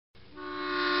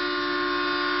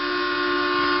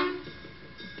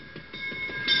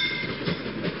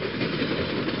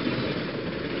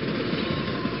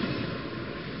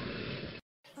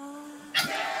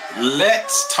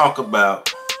let's talk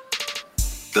about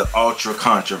the ultra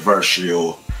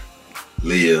controversial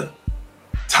Lia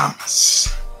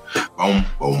Thomas. Boom,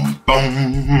 boom,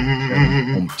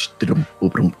 boom.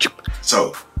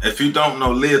 So, if you don't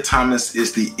know, Lia Thomas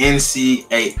is the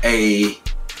NCAA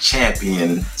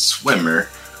champion swimmer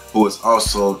who is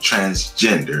also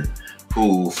transgender,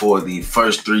 who for the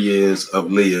first 3 years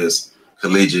of Lia's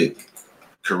collegiate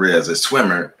career as a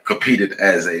swimmer competed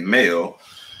as a male,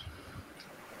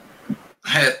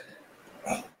 had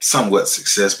somewhat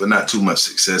success, but not too much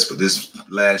success. But this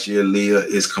last year, Lia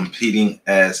is competing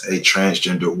as a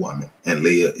transgender woman, and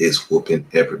Lia is whooping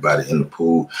everybody in the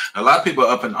pool. A lot of people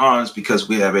are up in arms because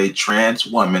we have a trans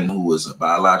woman who is a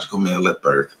biological male at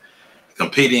birth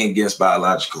competing against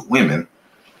biological women,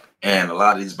 and a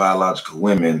lot of these biological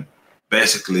women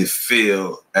basically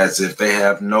feel as if they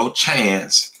have no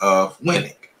chance of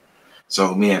winning.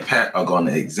 So me and Pat are going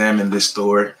to examine this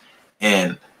story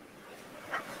and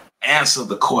answer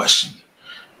the question: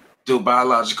 do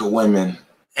biological women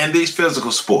and these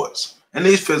physical sports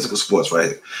right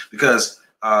here? Because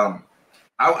I'm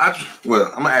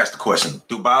gonna ask the question: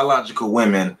 do biological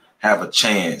women have a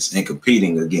chance in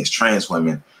competing against trans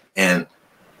women in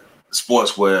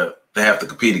sports where they have to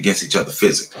compete against each other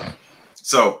physically?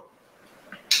 So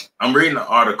I'm reading an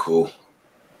article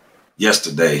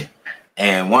yesterday,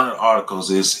 and one of the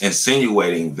articles is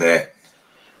insinuating that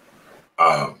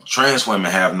trans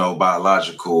women have no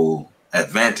biological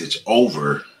advantage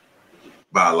over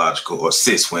biological or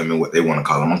cis women, what they want to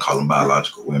call them. I'm gonna call them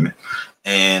biological women.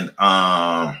 And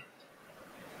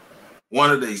one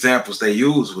of the examples they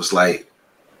used was like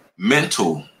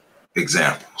mental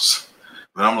examples.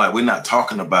 But I'm like, we're not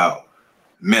talking about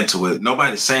mental.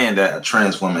 Nobody's saying that a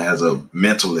trans woman has a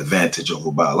mental advantage over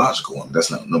a biological woman. That's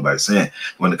not what nobody's saying.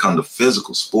 When it comes to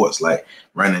physical sports like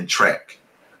running track,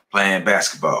 playing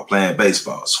basketball, playing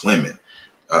baseball, swimming,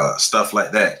 stuff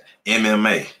like that,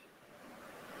 MMA,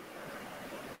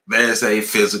 there's a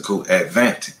physical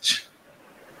advantage.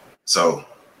 So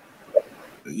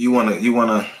you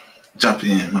wanna jump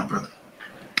in, my brother?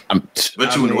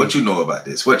 What you know about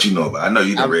this? What you know about? I know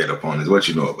you done read up on this. What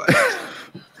you know about this?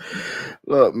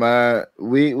 Look, man,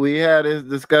 we had this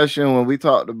discussion when we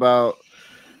talked about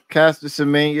Caster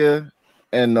Semenya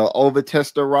and the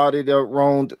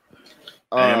overtestosterone.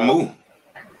 And Moo.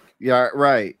 Yeah,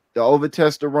 right. The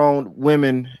overtestosterone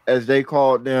women, as they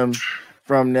called them,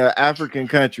 from the African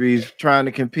countries trying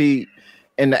to compete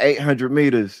in the 800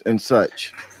 meters and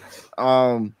such.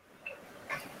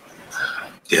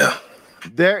 Yeah.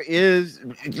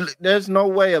 There's no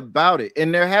way about it.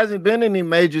 And there hasn't been any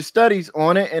major studies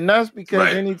on it. And that's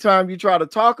because anytime you try to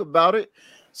talk about it,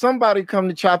 somebody come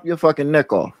to chop your fucking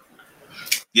neck off.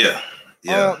 Yeah.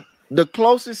 Yeah. The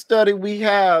closest study we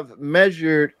have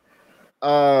measured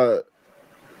the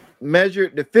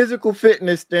physical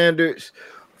fitness standards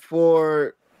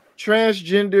for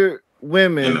transgender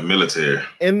women in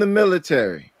the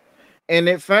military. And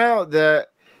it found that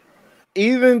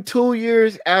even 2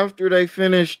 years after they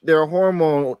finished their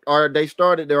hormone or they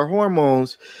started their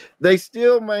hormones, they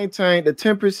still maintained a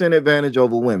 10% advantage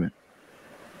over women.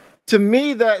 To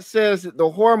me, that says that the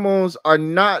hormones are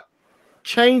not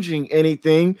changing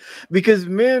anything because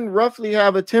men roughly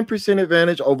have a 10%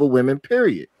 advantage over women,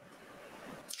 period.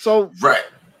 So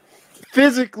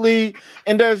physically,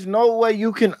 and there's no way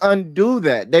you can undo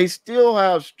that. They still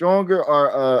have stronger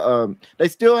or they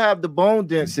still have the bone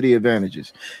density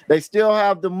advantages. They still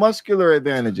have the muscular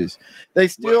advantages. They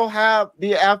still have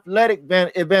the athletic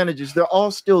advantages. They're all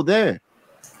still there.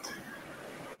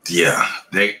 Yeah,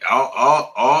 they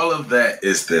all of that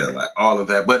is there, like all of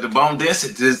that. But the bone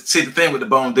density, see, the thing with the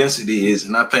bone density is,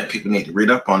 and I think people need to read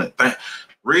up on it.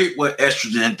 Read what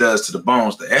estrogen does to the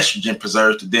bones. The estrogen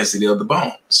preserves the density of the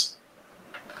bones,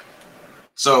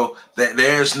 so that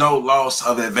there's no loss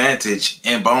of advantage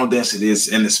in bone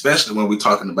densities, and especially when we're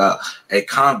talking about a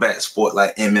combat sport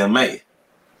like MMA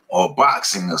or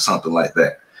boxing or something like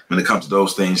that. When it comes to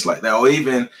those things like that, or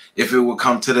even if it would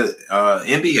come to the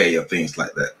NBA or things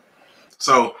like that.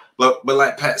 So, but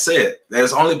like Pat said,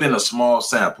 there's only been a small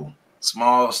sample,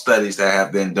 small studies that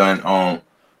have been done on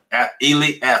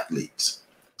elite athletes.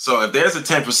 So if there's a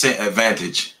 10%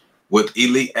 advantage with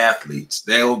elite athletes,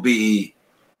 there will be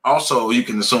also, you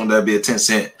can assume there'll be a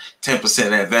 10%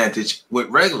 advantage with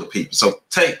regular people. So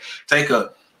take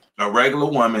a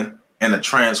regular woman and a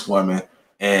trans woman,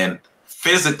 and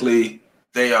physically,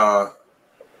 they are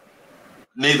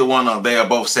neither one of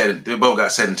them. They both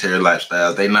got sedentary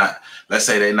lifestyles. Let's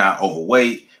say they're not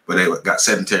overweight, but they got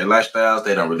sedentary lifestyles.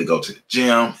 They don't really go to the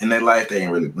gym in their life. They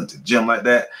ain't really went to the gym like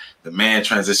that. The man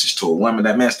transitions to a woman.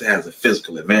 That man still has a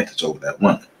physical advantage over that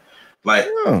woman. Like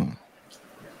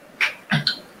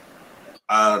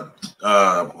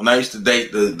When I used to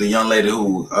date the young lady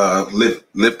who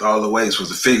lift all the weights,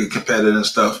 was a figure competitor and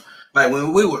stuff. Like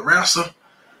when we would wrestle,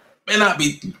 man, I'd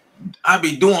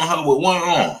be doing her with one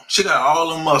arm. She got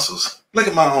all the muscles. Look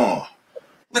at my arm.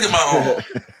 Look at my arm.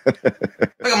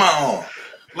 Look at my arm.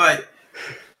 Like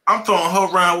I'm throwing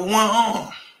her around with one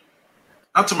arm.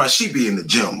 I'm talking about she be in the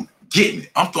gym getting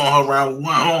it. I'm throwing her around with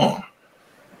one arm.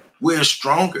 We're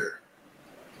stronger.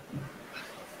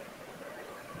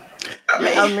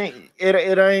 I mean, it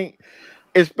ain't.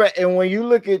 And when you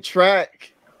look at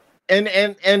track,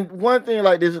 and one thing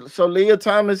like this, so Leah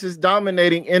Thomas is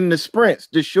dominating in the sprints,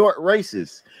 the short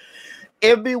races.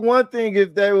 It'd be one thing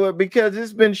if they were, because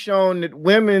it's been shown that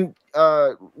women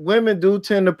do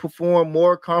tend to perform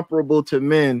more comparable to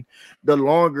men the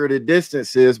longer the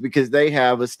distance is, because they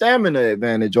have a stamina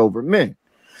advantage over men.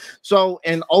 So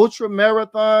in ultra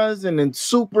marathons and in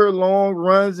super long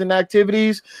runs and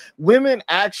activities, women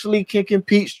actually can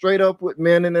compete straight up with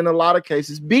men, and in a lot of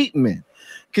cases beat men,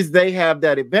 because they have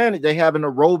that advantage. They have an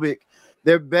aerobic,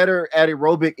 they're better at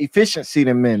aerobic efficiency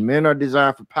than men. Men are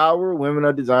designed for power, women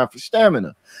are designed for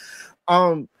stamina.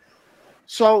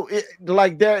 So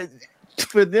like that,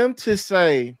 for them to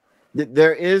say that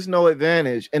there is no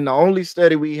advantage, and the only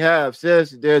study we have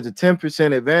says that there's a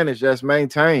 10% advantage that's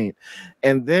maintained,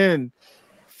 and then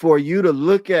for you to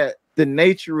look at the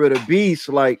nature of the beast,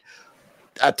 like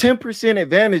a 10%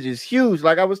 advantage is huge.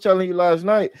 Like I was telling you last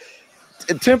night,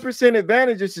 a 10%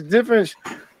 advantage is the difference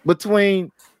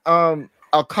between a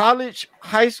college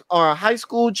high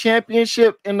school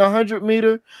championship in the 100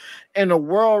 meter and a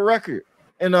world record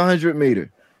in the 100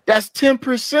 meter. That's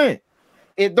 10%.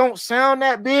 It don't sound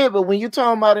that big, but when you're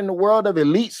talking about in the world of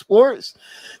elite sports,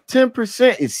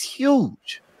 10% is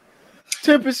huge.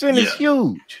 10% is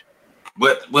huge.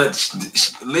 But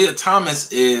Leah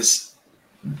Thomas is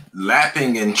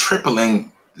lapping and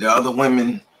tripling the other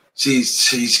women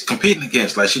she's competing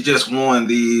against. Like she just won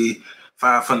the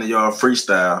 500-yard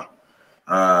freestyle.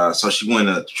 So she won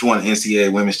the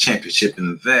NCAA Women's Championship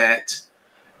in that.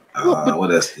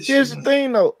 What else? Here's the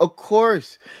thing, though. Of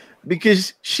course,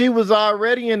 because she was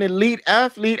already an elite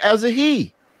athlete as a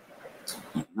he.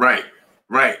 Right,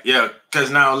 yeah. Because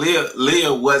now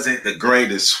Leah wasn't the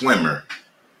greatest swimmer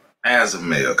as a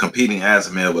male, competing as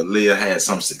a male, but Leah had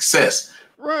some success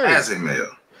as a male.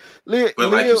 But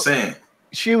like you're saying,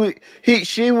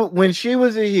 when she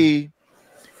was a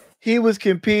he was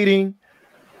competing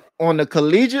on the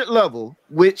collegiate level,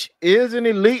 which is an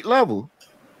elite level.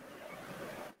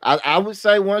 I would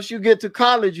say once you get to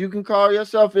college, you can call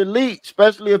yourself elite,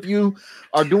 especially if you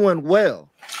are doing well.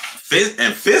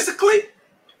 And physically,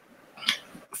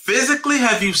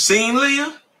 have you seen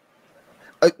Leah?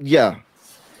 Yeah,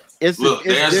 it's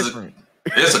different.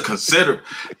 It's a consider,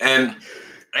 and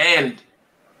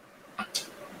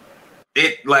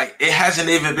it hasn't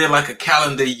even been like a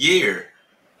calendar year.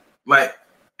 Like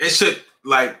it should,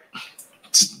 like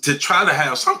to try to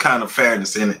have some kind of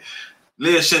fairness in it.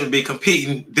 Leah shouldn't be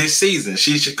competing this season.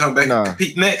 She should come back and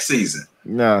compete next season.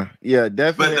 No, yeah,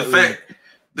 definitely. But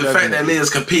the fact that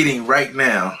Leah's competing right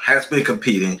now, has been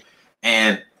competing,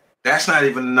 and that's not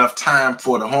even enough time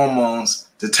for the hormones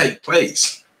to take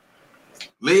place.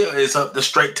 Leah is up to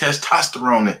straight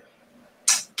testosterone and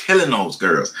killing those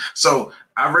girls. So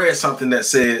I read something that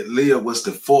said Leah was the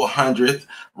 400th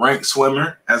ranked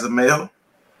swimmer as a male.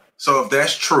 So if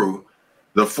that's true,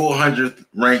 the 400th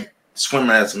ranked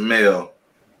swimmer as a male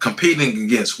competing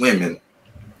against women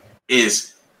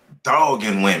is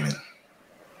dogging women.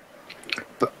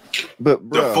 But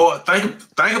bro, think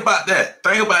about that.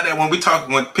 Think about that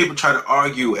when people try to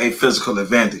argue a physical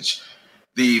advantage.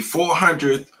 The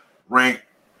 400th ranked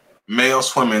male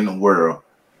swimmer in the world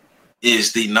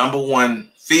is the number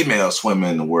one female swimmer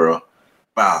in the world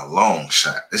by a long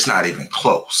shot. It's not even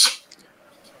close.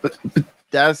 But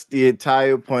that's the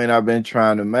entire point I've been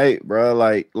trying to make, bro.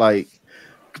 Like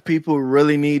people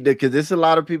really need to, because there's a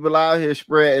lot of people out here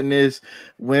spreading this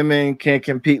women can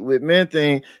compete with men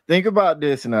thing. Think about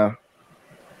this now.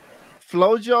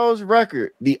 FloJo's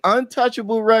record, the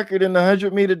untouchable record in the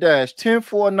 100-meter dash,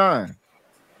 10.49.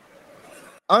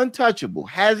 Untouchable.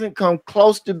 Hasn't come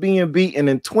close to being beaten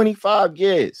in 25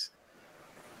 years.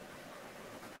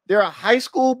 There are high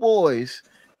school boys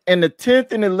in the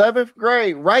 10th and 11th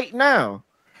grade right now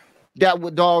that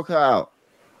would dog her out.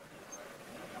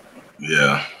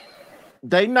 Yeah.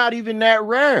 They not even that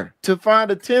rare. To find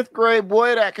a 10th grade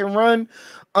boy that can run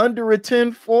under a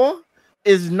 10.4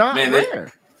 is not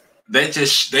rare.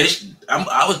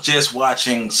 I was just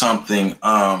watching something,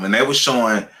 and they were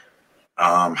showing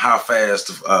how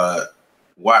fast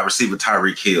wide receiver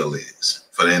Tyreek Hill is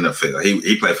for the NFL.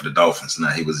 He played for the Dolphins. Now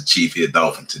he was a Chief. He a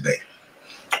Dolphin today.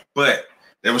 But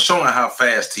they were showing how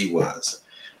fast he was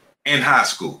in high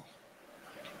school.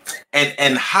 And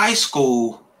in high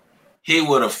school, he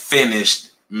would have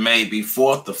finished maybe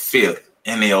 4th or 5th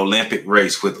in the Olympic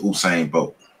race with Usain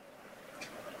Bolt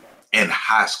in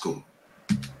high school.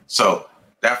 So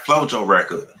that FloJo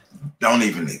record don't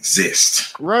even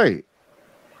exist. Right.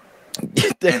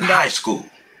 In high school.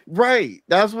 Right.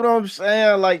 That's what I'm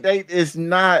saying. Like it's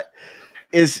not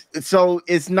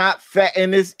fat,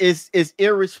 and it's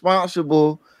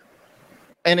irresponsible.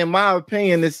 And in my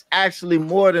opinion, it's actually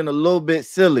more than a little bit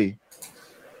silly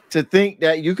to think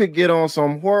that you could get on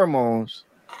some hormones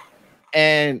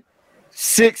and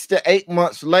 6 to 8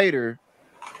 months later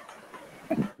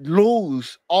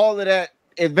lose all of that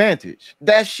advantage.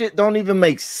 That shit don't even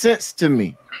make sense to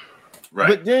me. Right.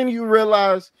 But then you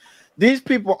realize these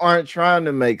people aren't trying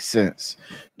to make sense.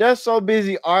 They're so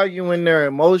busy arguing their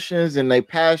emotions and their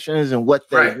passions and what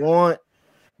they want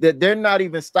that they're not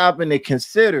even stopping to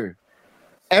consider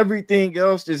everything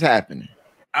else that's happening.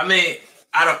 I mean,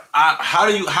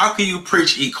 how can you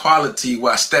preach equality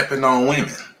while stepping on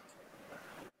women?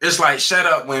 It's like, shut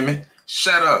up, women.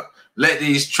 Shut up. Let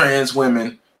these trans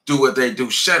women do what they do.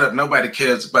 Shut up. Nobody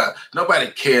cares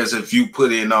if you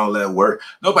put in all that work.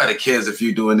 Nobody cares if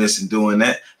you're doing this and doing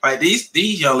that. Like these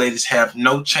young ladies have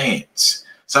no chance.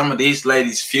 Some of these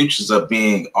ladies' futures are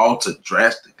being altered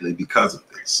drastically because of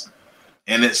this.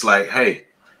 And it's like, hey,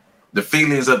 the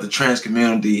feelings of the trans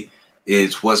community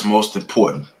is what's most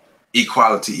important.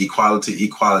 Equality, equality,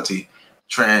 equality.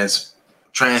 Trans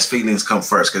feelings come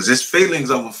first because it's feelings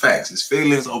over facts. It's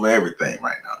feelings over everything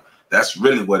right now. That's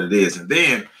really what it is. And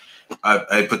then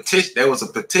a petition. There was a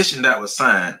petition that was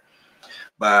signed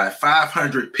by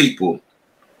 500 people.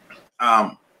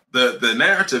 The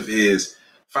narrative is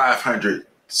 500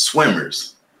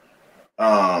 swimmers.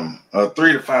 300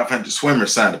 to 500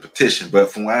 swimmers signed a petition.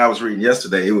 But from what I was reading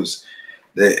yesterday, it was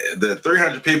the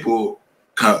 300 people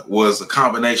was a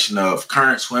combination of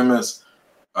current swimmers,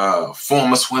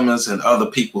 former swimmers, and other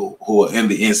people who are in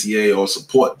the NCAA or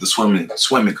support the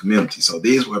swimming community. So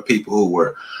these were people who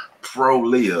were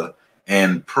pro-Leah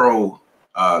and pro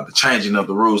the changing of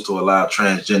the rules to allow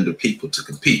transgender people to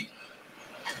compete.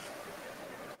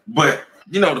 But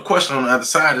the question on the other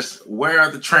side is, where are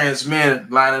the trans men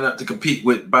lining up to compete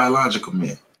with biological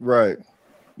men? Right.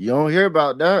 You don't hear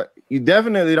about that. You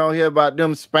definitely don't hear about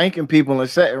them spanking people and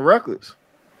setting records.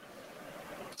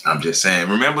 I'm just saying.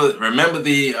 Remember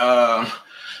the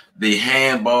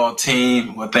handball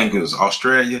team? I think it was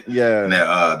Australia. Yeah. And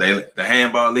the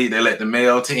handball league, they let the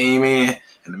male team in,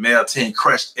 and the male team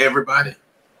crushed everybody.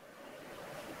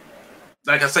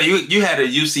 Like I say, you had a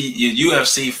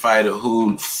UFC fighter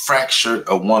who fractured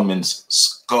a woman's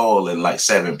skull in like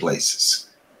 7 places.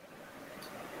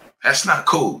 That's not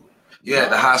cool. Yeah,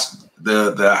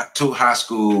 the 2 high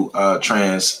school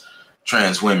trans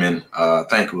women, I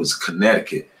think it was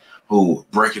Connecticut, who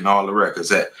breaking all the records.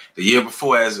 That the year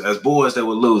before, as boys, they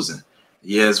were losing.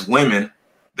 Yeah, as women,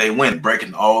 they win,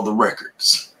 breaking all the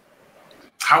records.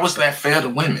 How is that fair to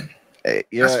women?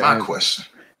 That's my question.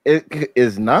 It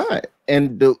is not.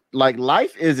 And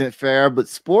life isn't fair, but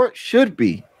sports should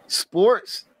be.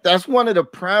 Sports, that's one of the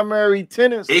primary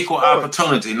tenets. Equal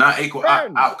opportunity, not equal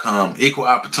outcome. Equal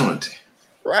opportunity.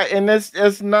 Right, and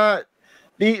that's not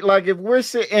if we're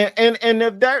sitting and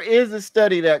if there is a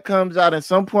study that comes out at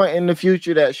some point in the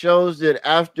future that shows that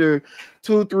after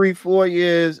 2, 3, 4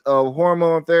 years of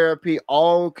hormone therapy,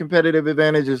 all competitive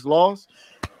advantage is lost.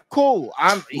 Cool.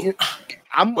 I'm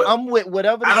with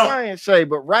whatever the science say,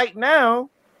 but right now,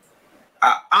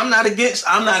 I'm not against.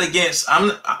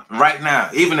 Right now,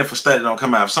 even if a study don't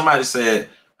come out, if somebody said,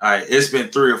 all right, it's been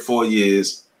 3 or 4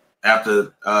 years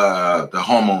after the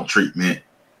hormone treatment,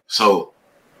 so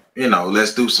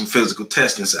let's do some physical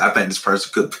testing. So I think this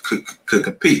person could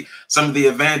compete. Some of the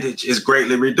advantage is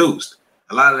greatly reduced.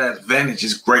 A lot of that advantage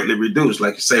is greatly reduced.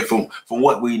 Like you say, from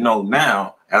what we know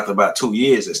now, after about 2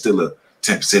 years, it's still a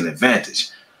 10%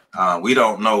 advantage. We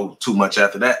don't know too much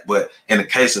after that. But in the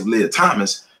case of Leah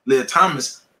Thomas,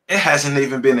 it hasn't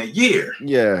even been a year.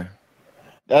 Yeah.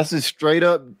 That's a straight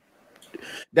up,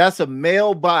 that's a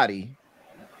male body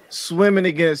swimming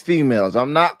against females.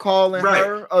 I'm not calling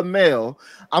her a male.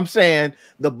 I'm saying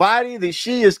the body that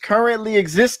she is currently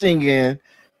existing in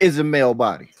is a male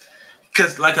body.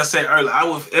 Because, like I said earlier,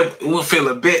 it would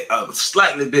feel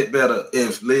slightly bit better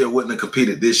if Leah wouldn't have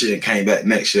competed this year and came back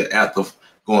next year after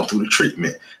going through the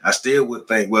treatment. I still would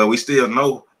think, well, we still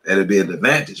know that it'd be an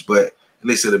advantage, but at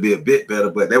least it'll be a bit better.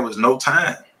 But there was no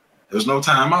time. There was no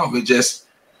time off. It just,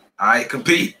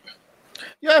 compete.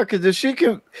 Yeah, because if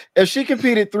she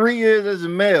competed 3 years as a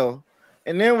male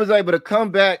and then was able to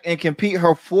come back and compete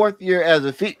her fourth year as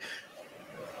a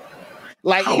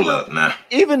like Hold up now.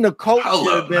 even the coach Hold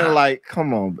should have up been now. like,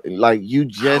 come on, like you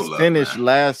just Hold up finished now.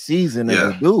 last season as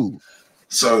Yeah. a dude.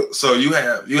 So you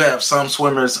have some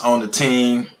swimmers on the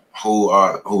team who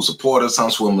support her, some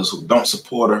swimmers who don't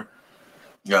support her.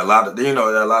 You got there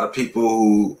are a lot of people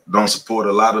who don't support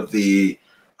a lot of the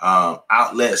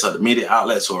outlets or the media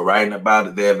outlets who are writing about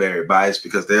it. They're very biased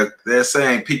because they're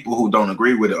saying people who don't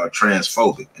agree with it are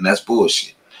transphobic, and that's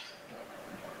bullshit.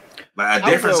 Like a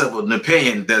difference of an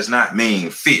opinion does not mean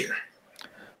fear.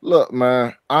 Look,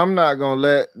 man, I'm not gonna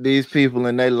let these people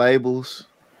and their labels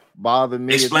bother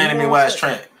me. Explain to me why it's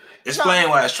Explain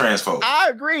why it's transphobic. I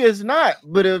agree, it's not.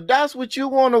 But if that's what you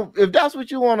want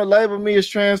to label me as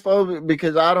transphobic,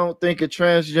 because I don't think a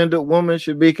transgender woman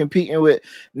should be competing with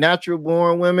natural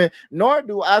born women, nor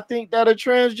do I think that a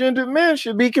transgender man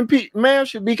should be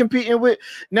competing with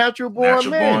natural born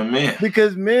men,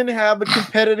 because men have a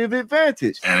competitive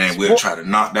advantage. And then we'll try to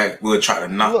knock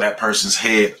that person's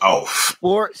head off.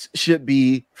 Sports should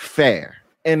be fair,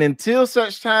 and until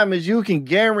such time as you can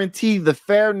guarantee the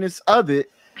fairness of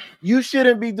it, you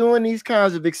shouldn't be doing these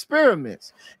kinds of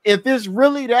experiments. If it's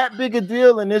really that big a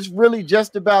deal and it's really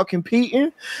just about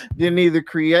competing, then either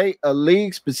create a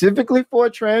league specifically for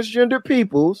transgender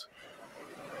peoples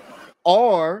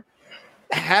or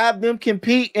have them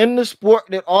compete in the sport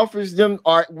that offers them,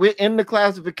 or within the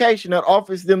classification that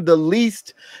offers them the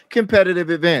least competitive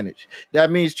advantage. That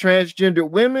means transgender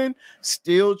women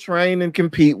still train and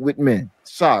compete with men.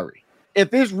 Sorry.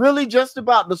 If it's really just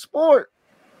about the sport,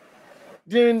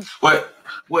 then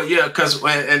yeah, because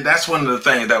and that's one of the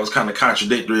things that was kind of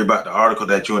contradictory about the article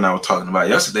that you and I were talking about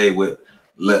yesterday with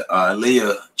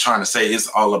Leah trying to say it's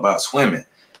all about swimming.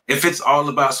 If it's all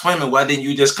about swimming, why didn't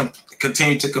you just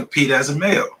continue to compete as a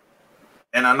male?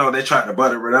 And I know they tried to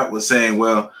butter it up with saying,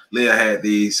 well, Leah had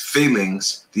these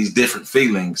different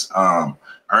feelings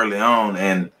early on,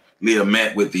 and Leah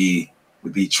met with the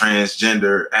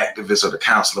transgender activist or the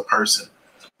counselor person.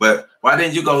 But why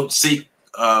didn't you go seek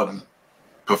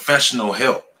professional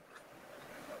help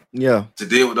to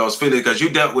deal with those feelings? Because you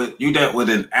dealt with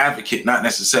an advocate, not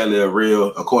necessarily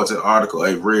according to the article,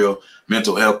 a real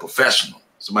mental health professional,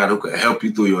 somebody who could help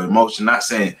you through your emotion. Not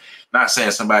saying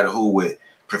somebody who would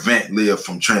prevent Leah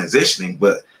from transitioning,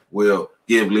 but will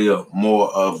give Leah more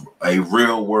of a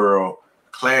real world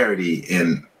clarity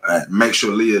and make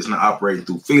sure Leah is not operating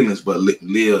through feelings, but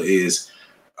Leah is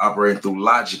operating through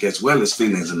logic as well as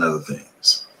feelings and other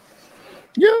things.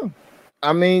 Yeah.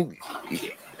 I mean,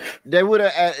 they would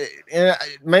have,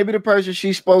 maybe the person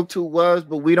she spoke to was,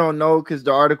 but we don't know because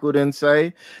the article didn't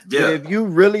say. Yeah. But if you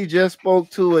really just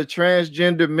spoke to a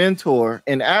transgender mentor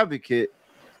and advocate,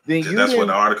 then that's what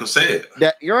the article said.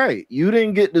 That you're right. You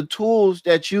didn't get the tools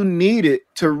that you needed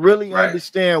to really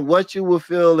understand what you were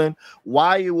feeling,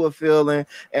 why you were feeling,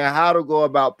 and how to go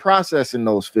about processing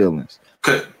those feelings.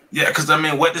 Yeah, because I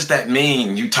mean, what does that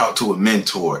mean? You talk to a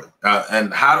mentor,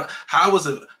 and how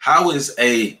is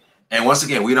and once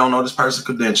again, we don't know this person's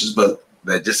credentials, but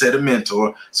they just said a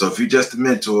mentor. So if you're just a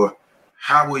mentor,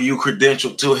 how will you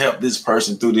credential to help this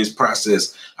person through this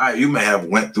process? You may have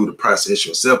went through the process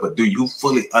yourself, but do you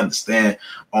fully understand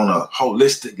on a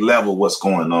holistic level what's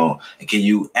going on? And can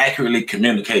you accurately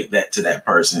communicate that to that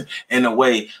person in a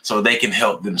way so they can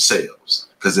help themselves?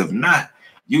 Because if not,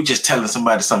 you just telling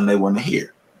somebody something they want to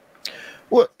hear.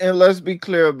 Well, and let's be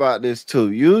clear about this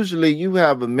too. Usually you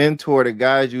have a mentor that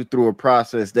guides you through a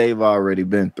process they've already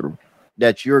been through,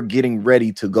 that you're getting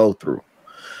ready to go through.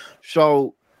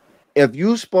 So if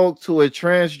you spoke to a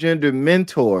transgender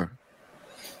mentor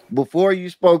before you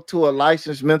spoke to a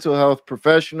licensed mental health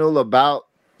professional about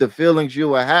the feelings you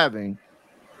were having,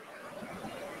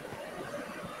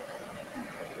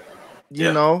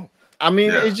 you know, I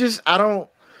mean, it's just, I don't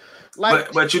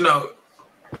like, but you know,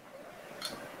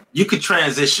 you could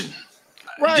transition.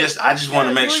 Right. I just want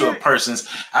to make sure a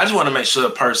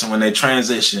person when they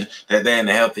transition that they're in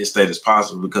the healthiest state as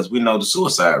possible, because we know the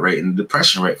suicide rate and the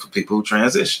depression rate for people who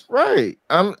transition. Right.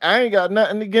 I ain't got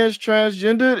nothing against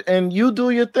transgender, and you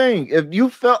do your thing. If you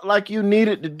felt like you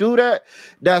needed to do that,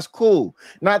 that's cool.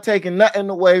 Not taking nothing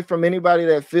away from anybody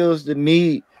that feels the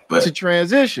need to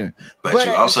transition. But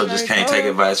you also just can't take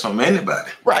advice from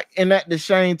anybody. Right. And at the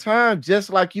same time, just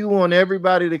like you want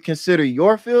everybody to consider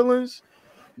your feelings,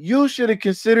 you should have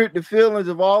considered the feelings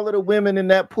of all of the women in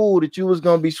that pool that you was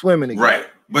going to be swimming against. Right.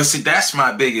 But see, that's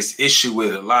my biggest issue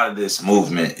with a lot of this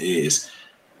movement is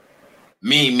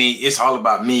me. It's all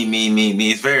about me.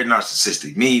 It's very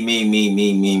narcissistic. Me.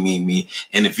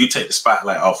 And if you take the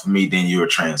spotlight off of me, then you're a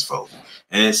transphobe.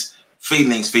 And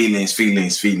feelings.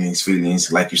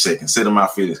 Like you said, consider my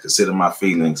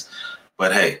feelings.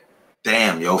 But hey,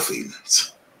 damn your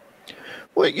feelings.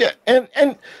 Well, yeah,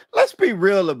 and let's be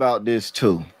real about this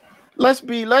too. Let's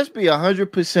be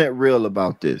 100% real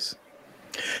about this.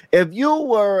 If you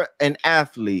were an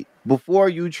athlete before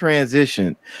you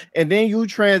transition, and then you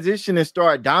transition and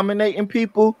start dominating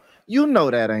people, you know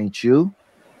that ain't you.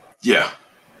 Yeah.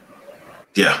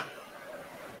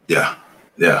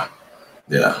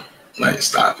 Like,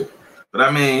 stop it. But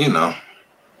I mean,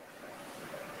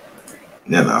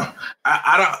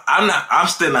 I'm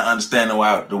still not understanding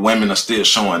why the women are still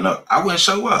showing up. I wouldn't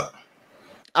show up.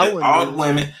 All the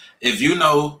women, if you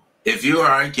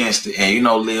are against it and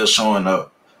Leah showing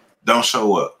up, don't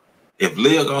show up. If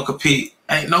Leah gonna compete,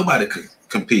 ain't nobody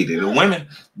competing.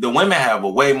 The women have a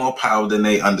way more power than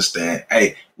they understand.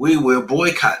 Hey, we will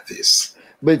boycott this.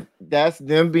 But that's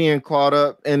them being caught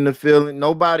up in the feeling.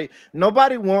 Nobody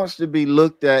wants to be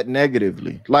looked at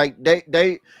negatively. Like they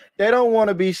don't want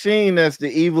to be seen as the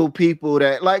evil people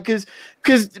that, like, because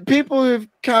people have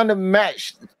kind of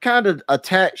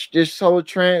attached this whole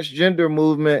transgender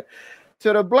movement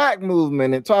to the black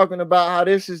movement and talking about how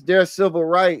this is their civil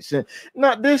rights, and it's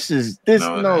not.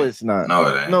 No, it's not. No,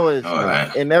 it's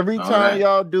not. And every time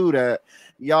y'all do that,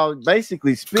 y'all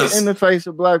basically spit in the face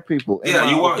of black people. Yeah,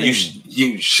 you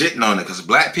shitting on it because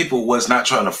black people was not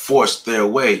trying to force their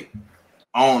way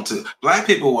onto. Black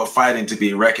people were fighting to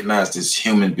be recognized as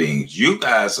human beings. You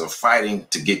guys are fighting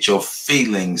to get your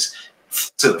feelings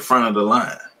to the front of the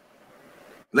line.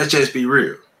 Let's just be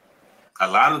real. A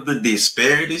lot of the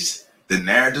disparities, the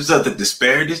narratives of the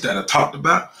disparities that are talked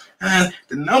about, and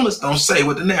the numbers don't say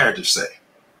what the narratives say.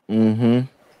 Mm-hmm.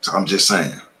 So I'm just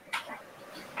saying.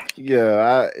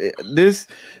 Yeah, this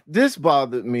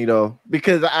bothered me though,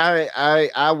 because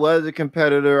I was a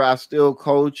competitor. I still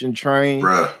coach and train,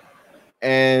 bruh.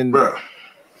 And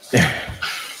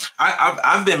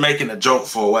I've been making a joke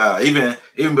for a while, even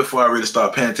before I really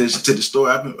start paying attention to the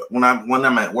story. When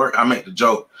I'm at work, I make the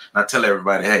joke and I tell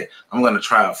everybody, hey, I'm going to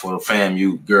try out for the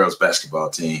FAMU girls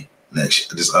basketball team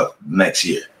next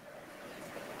year.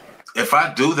 If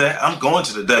I do that, I'm going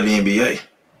to the WNBA.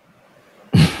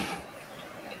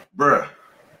 Bruh,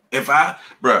 if I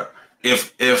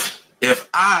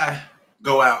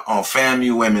go out on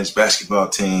FAMU women's basketball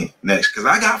team next, because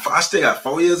I still got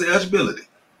 4 years of eligibility.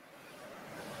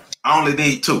 I only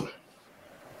need 2.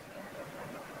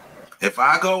 If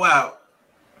I go out,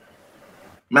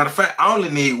 matter of fact, I only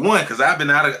need 1 because I've been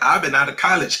out of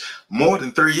college more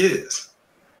than 3 years.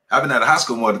 I've been out of high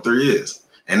school more than 3 years,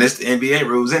 and it's the NBA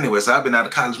rules anyway. So I've been out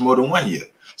of college more than 1 year.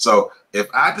 So if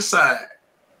I decide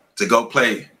to go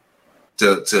play.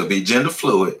 To be gender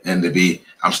fluid and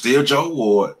I'm still Joe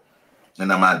Ward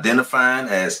and I'm identifying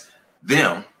as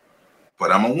them,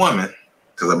 but I'm a woman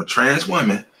because I'm a trans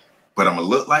woman, but I'm gonna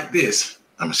look like this.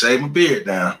 I'm gonna shave my beard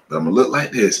down, but I'm gonna look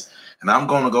like this. And I'm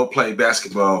gonna go play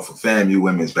basketball for FAMU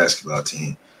women's basketball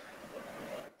team.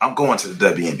 I'm going to the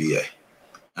WNBA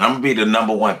and I'm gonna be the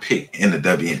number 1 pick in the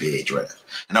WNBA draft.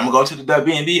 And I'm gonna go to the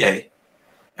WNBA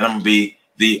and I'm gonna be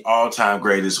the all-time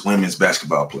greatest women's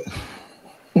basketball player.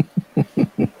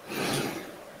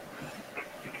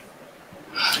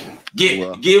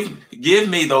 Give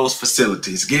me those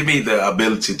facilities. Give me the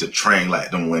ability to train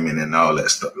like them women and all that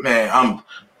stuff. Man, I'm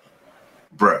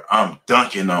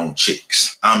dunking on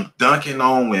chicks. I'm dunking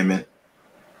on women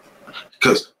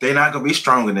because they're not going to be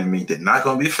stronger than me. They're not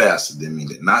going to be faster than me.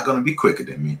 They're not going to be quicker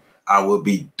than me. I will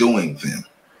be doing them.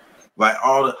 Like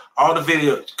all the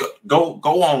videos, go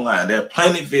online. There are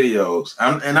plenty of videos.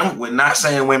 We're not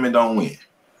saying women don't win.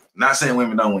 Not saying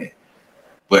women don't win,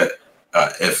 but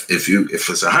if it's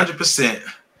 100%,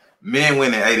 men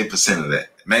winning 80% of that,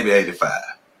 maybe 85.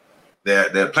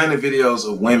 There are plenty of videos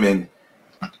of women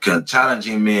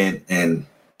challenging men in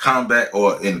combat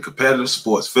or in competitive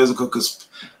sports, physical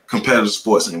competitive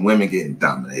sports, and women getting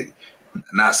dominated. I'm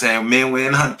not saying men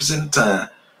win 100% of the time,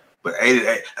 but 80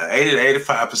 to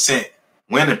 85%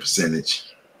 winning percentage.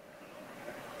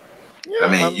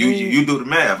 Yeah, you do the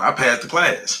math. I passed the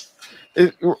class.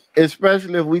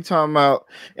 Especially if we talking about,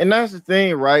 and that's the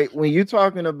thing, right? When you're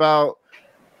talking about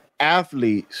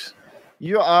athletes,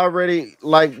 you're already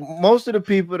like most of the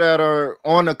people that are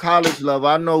on the college level.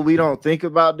 I know we don't think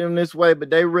about them this way, but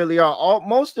they really are.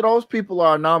 Most of those people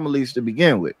are anomalies to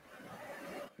begin with.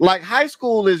 Like high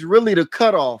school is really the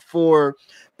cutoff for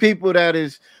people that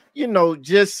is,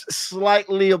 just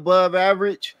slightly above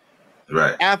average,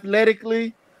 right?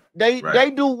 Athletically. They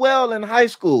do well in high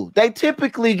school. They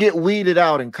typically get weeded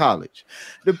out in college.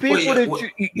 The people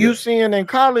you seeing in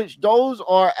college, those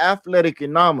are athletic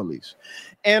anomalies.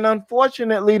 And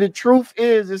unfortunately, the truth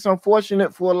is, it's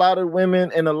unfortunate for a lot of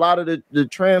women and a lot of the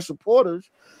trans supporters.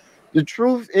 The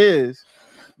truth is,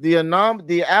 the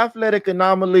athletic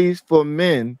anomalies for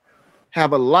men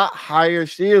have a lot higher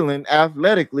ceiling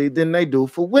athletically than they do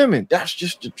for women. That's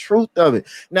just the truth of it.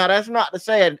 Now, that's not to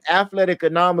say an athletic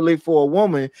anomaly for a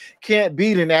woman can't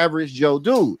beat an average Joe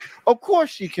dude. Of course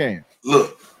she can.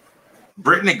 Look,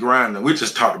 Brittany Griner, we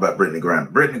just talked about Brittany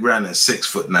Griner. Brittany Griner is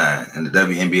 6'9" in the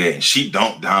WNBA, and she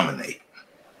don't dominate.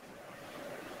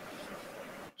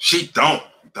 She don't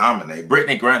dominate.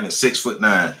 Brittany Griner is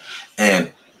 6'9",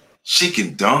 and she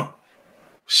can dunk.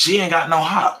 She ain't got no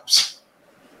hops.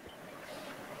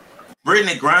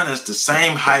 Brittany Griner is the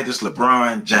same height as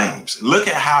LeBron James. Look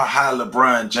at how high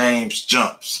LeBron James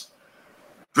jumps.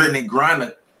 Brittany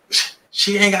Griner,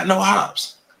 she ain't got no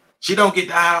hops. She don't get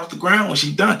that high off the ground when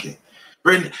she dunking.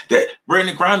 Brittany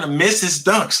Griner misses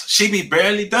dunks. She be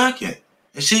barely dunking,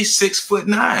 and she's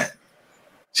 6'9".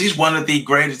 She's one of the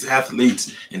greatest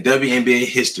athletes in WNBA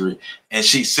history, and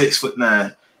she's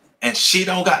 6'9", and she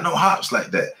don't got no hops like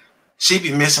that. She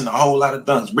be missing a whole lot of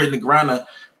dunks. Brittany Griner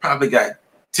probably got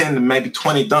 10 to maybe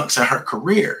 20 dunks in her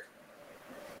career.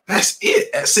 That's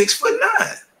it at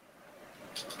 6'9".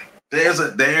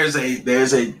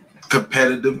 There's a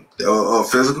competitive or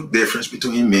physical difference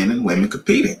between men and women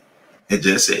competing. It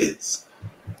just is.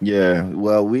 Yeah,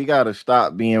 well, we got to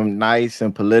stop being nice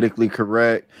and politically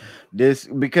correct. This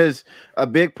because a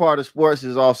big part of sports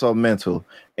is also mental.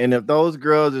 And if those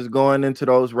girls is going into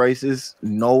those races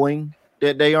knowing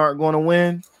that they aren't going to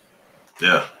win,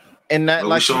 yeah. And that,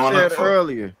 like you said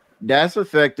earlier, that's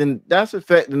affecting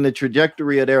the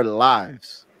trajectory of their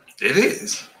lives. It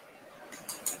is.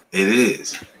 It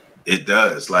is. It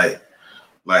does. Like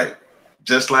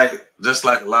just like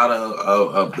a lot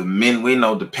of the men we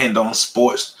know depend on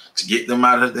sports to get them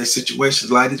out of their situations.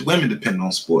 Like these women depend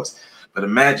on sports. But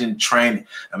imagine training.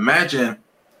 Imagine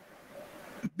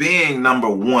being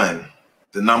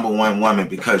the number one woman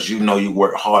because you know you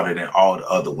work harder than all the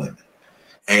other women.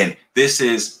 And this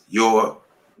is your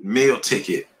meal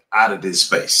ticket out of this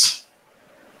space.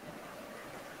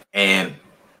 And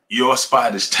your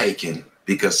spot is taken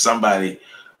because somebody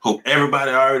who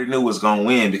everybody already knew was going to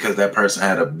win because that person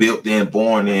had a built-in,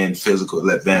 born-in physical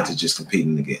advantage is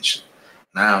competing against you.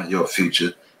 Now your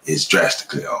future is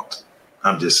drastically altered.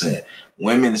 I'm just saying,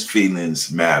 women's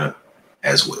feelings matter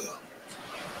as well.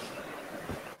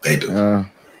 They do.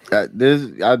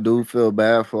 I do feel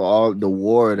bad for all the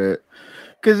war that,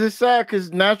 because it's sad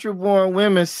because natural born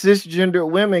women,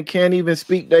 cisgendered women can't even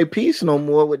speak their piece no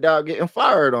more without getting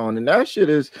fired on. And that shit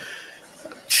is,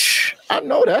 I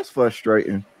know that's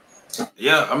frustrating.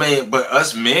 Yeah, I mean, but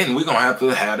us men, we're going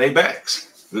to have their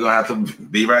backs. We're going to have to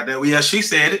be right there. Yeah, she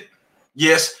said it.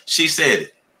 Yes, she said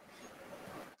it.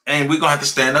 And we're going to have to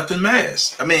stand up in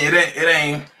mass. I mean, it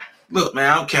ain't, look, man,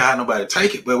 I don't care how nobody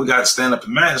take it, but we got to stand up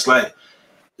in mass. Like,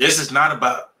 it's not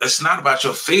about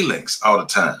your feelings all the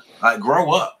time. Like,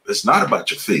 grow up. It's not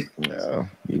about your feelings. Yeah,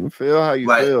 you feel how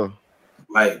you feel.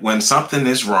 Like, when something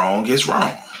is wrong, it's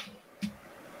wrong.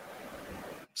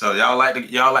 So y'all white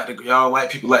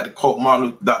people like to quote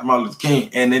Dr. Martin Luther King,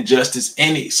 and injustice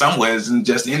somewhere is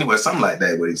injustice anywhere, something like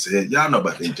that. What he said, y'all know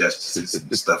about the injustices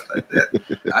and stuff like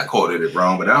that. I quoted it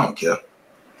wrong, but I don't care.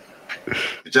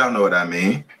 But y'all know what I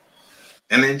mean.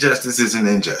 An injustice is an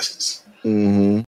injustice. Mm-hmm.